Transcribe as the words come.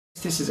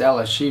This is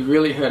Ella. She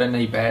really hurt her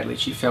knee badly.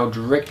 She fell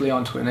directly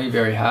onto her knee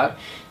very hard.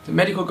 The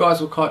medical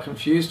guys were quite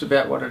confused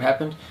about what had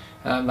happened.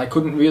 They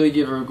couldn't really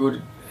give her a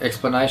good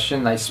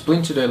explanation. They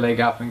splintered her leg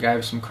up and gave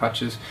her some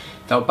crutches.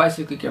 They were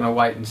basically going to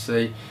wait and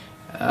see.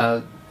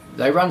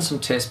 They run some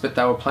tests, but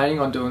they were planning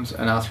on doing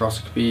an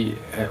arthroscopy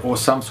or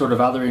some sort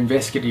of other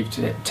investigative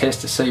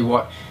test to see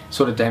what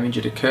sort of damage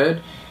had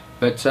occurred.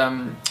 But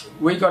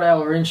we got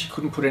Ella in. She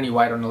couldn't put any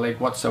weight on the leg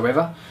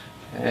whatsoever,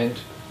 and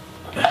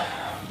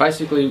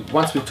basically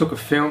once we took a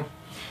film,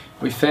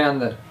 we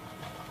found that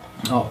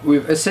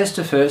we've assessed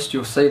her first,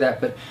 you'll see that,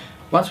 but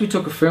once we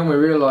took a film we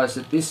realised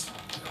that this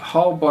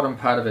whole bottom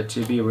part of her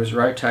tibia was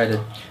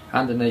rotated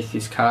underneath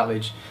this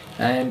cartilage.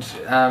 And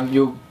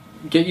you'll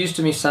get used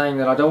to me saying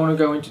that I don't want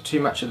to go into too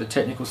much of the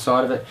technical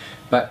side of it,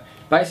 but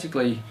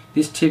basically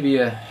this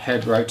tibia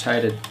had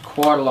rotated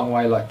quite a long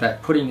way like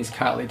that, putting this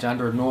cartilage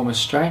under enormous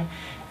strain.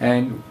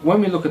 And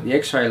when we look at the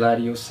x-ray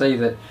later, you'll see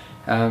that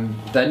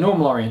the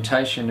normal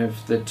orientation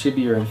of the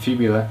tibia and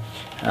fibula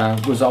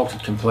was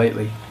altered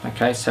completely.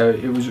 Okay, so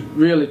it was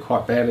really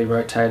quite badly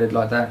rotated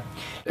like that.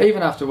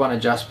 Even after one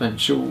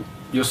adjustment, you'll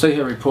see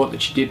her report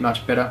that she did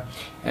much better,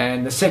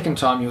 and the second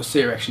time you'll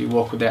see her actually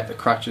walk without the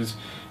crutches.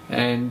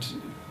 And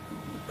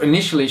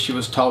initially she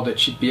was told that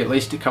she'd be at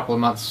least a couple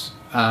of months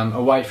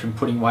away from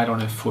putting weight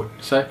on her foot.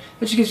 So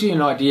that just gives you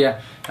an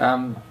idea,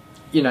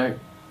 you know,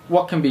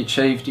 what can be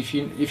achieved if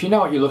you know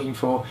what you're looking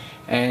for,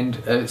 and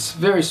a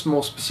very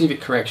small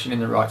specific correction in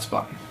the right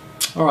spot.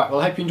 Alright, well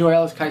I hope you enjoy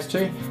Ella's case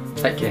too.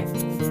 Take care.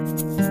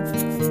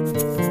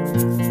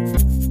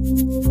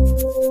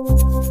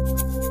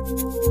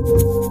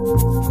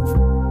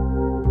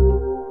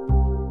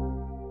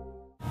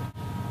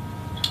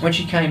 When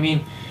she came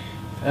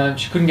in,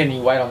 she couldn't get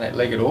any weight on that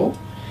leg at all.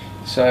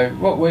 So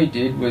what we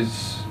did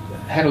was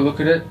had a look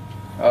at it.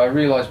 I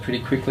realised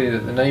pretty quickly that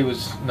the knee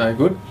was no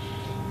good.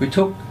 We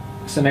took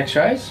some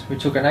x-rays, we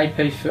took an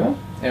AP film,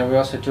 and we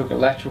also took a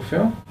lateral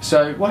film.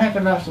 So what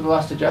happened after the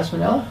last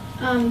adjustment, Ella?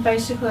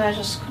 Basically I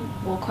just could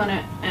walk on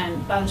it,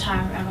 and by the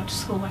time I got to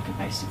school I could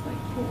basically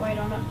put weight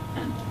on it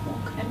and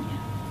walk, and yeah.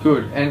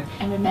 Good.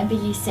 And remember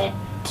you said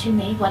to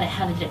me,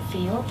 how did it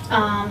feel?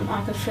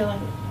 I could feel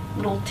like a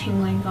little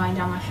tingling going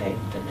down my feet,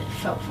 but it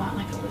felt fine,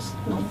 like it was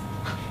normal.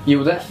 Yeah,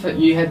 well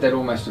you had that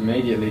almost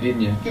immediately,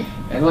 didn't you?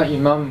 And like your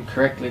mum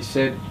correctly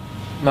said,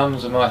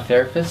 mums are my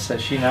therapist, so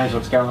she knows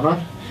what's going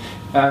on.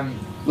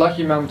 Like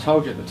your mum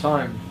told you at the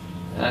time,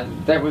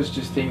 that was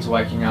just things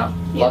waking up,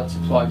 blood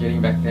supply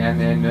getting back down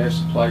there, nerve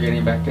supply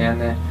getting back down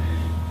there,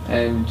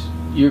 and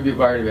you were a bit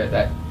worried about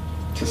that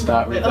to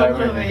start with, though,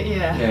 weren't you?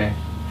 Yeah.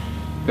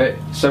 But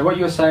so what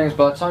you were saying is,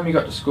 by the time you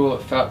got to school,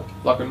 it felt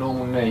like a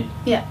normal knee.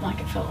 Yeah, like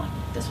it felt like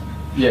this one.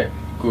 Yeah,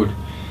 good.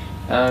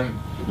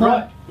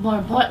 Right. More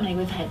importantly,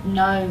 we've had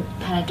no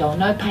Panadol,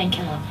 no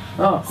painkiller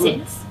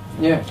since.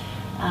 Yeah.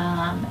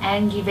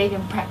 And you've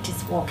even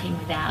practiced walking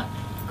without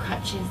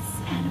crutches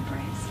and a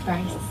brace.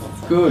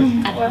 Good.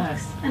 And it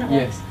works. And it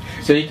works.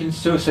 So you can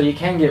still, so you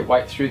can get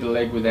weight through the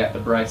leg without the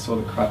brace or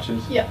the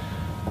crutches. Yeah.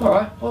 All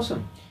right.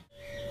 Awesome.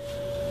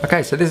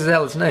 Okay, so this is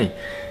Ella's knee.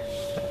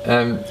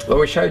 Well,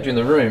 we showed you in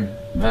the room.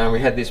 We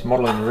had this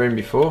model in the room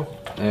before,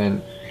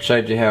 and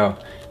showed you how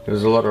there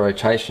was a lot of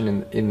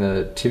rotation in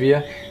the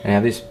tibia, and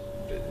how this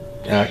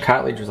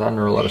cartilage was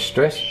under a lot of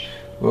stress.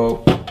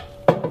 Well,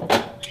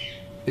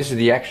 this is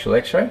the actual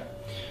x-ray.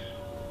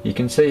 You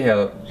can see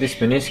how this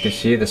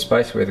meniscus here, the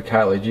space where the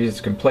cartilage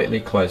is completely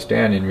closed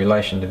down in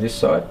relation to this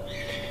side,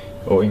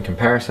 or in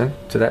comparison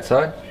to that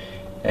side.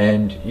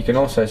 And you can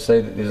also see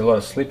that there's a lot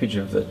of slippage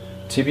of the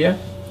tibia.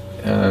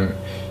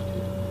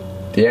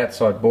 The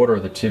outside border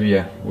of the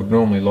tibia would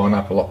normally line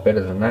up a lot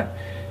better than that,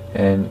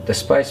 and the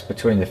space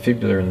between the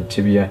fibula and the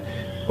tibia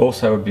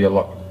also would be a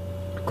lot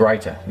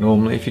greater.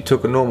 Normally, if you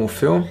took a normal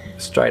film,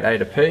 straight A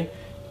to P,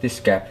 this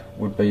gap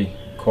would be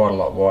quite a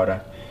lot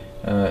wider.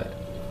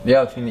 The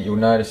other thing that you'll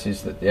notice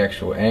is that the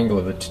actual angle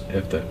of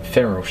the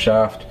femoral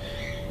shaft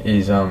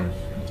is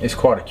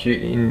quite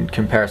acute in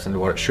comparison to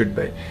what it should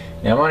be.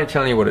 Now, I'm only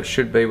telling you what it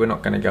should be. We're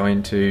not going to go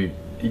into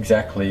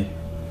exactly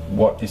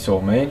what this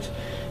all means,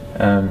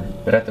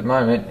 but at the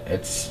moment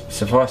it's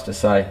suffice to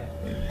say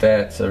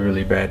that's a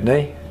really bad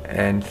knee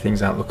and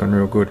things aren't looking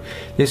real good.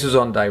 This was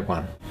on day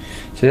one,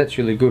 so that's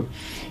really good.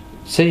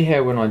 See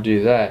how when I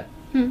do that,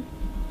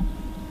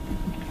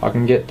 I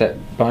can get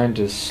that bone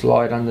to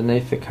slide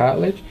underneath the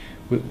cartilage.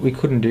 We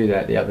couldn't do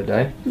that the other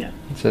day,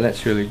 so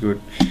that's really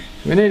good.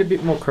 We need a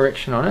bit more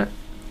correction on it.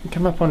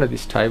 Come up onto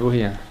this table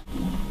here.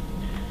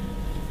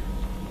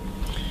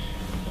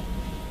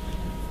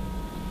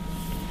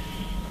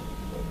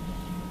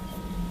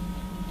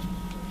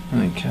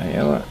 Okay,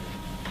 Ella.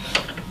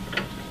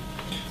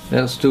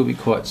 That'll still be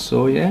quite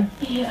sore, yeah?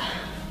 Yeah.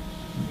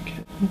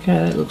 Okay,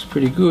 that looks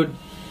pretty good.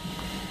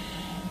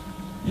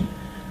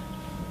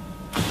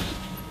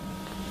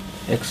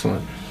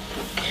 Excellent.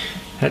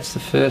 That's the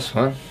first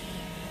one.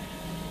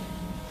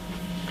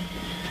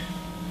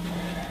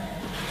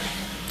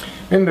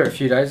 Remember a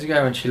few days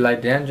ago when she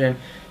laid down, Jen,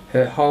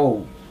 her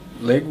whole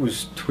leg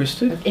was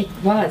twisted? It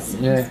was.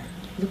 Yeah.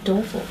 It looked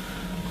awful.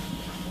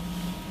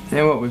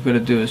 Now what we've got to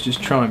do is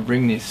just try and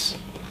bring this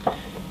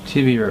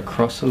tibia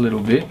across a little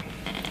bit.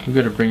 We've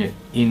got to bring it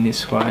in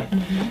this way,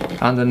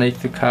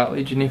 underneath the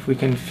cartilage, and if we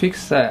can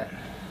fix that.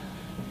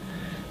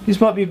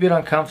 This might be a bit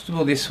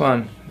uncomfortable, this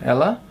one,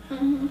 Ella,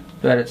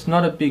 but it's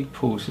not a big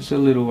pull, it's just a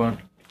little one.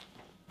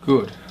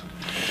 Good.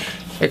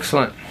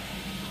 Excellent.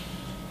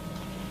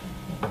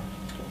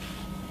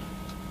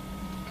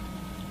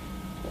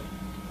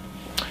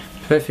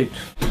 Perfect.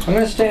 I'm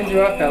going to stand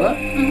you up, Ella,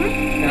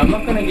 and I'm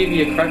not going to give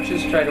you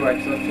crutches straight away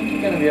because I think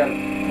you're going to be able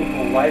to put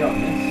more weight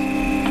on this.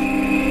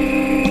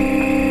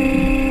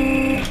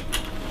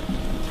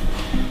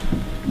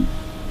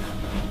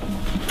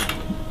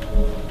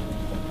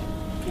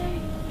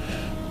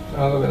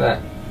 Oh, look at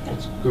that.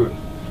 That's good.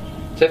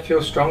 Does that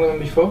feel stronger than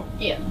before?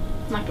 Yeah.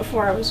 Like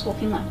before I was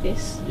walking like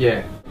this.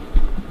 Yeah.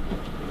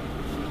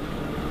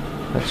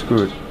 That's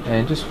good.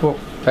 And just walk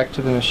back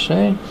to the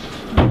machine.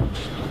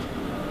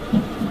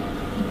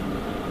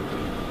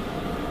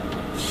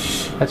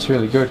 That's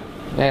really good.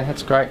 Yeah,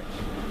 that's great.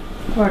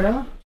 Alright,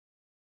 Ella.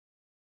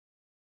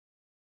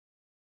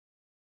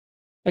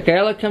 Okay,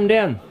 Ella, come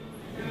down.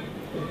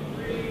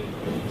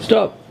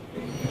 Stop.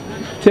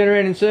 Turn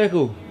around in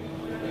circle.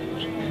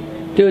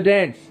 Do a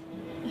dance.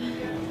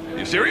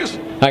 You serious?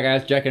 Okay, I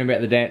was joking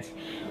about the dance.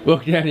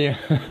 Walk down here.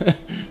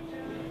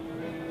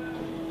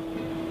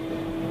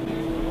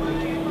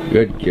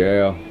 Good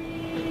girl.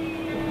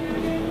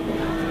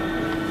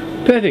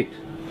 Perfect.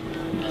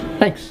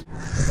 Thanks.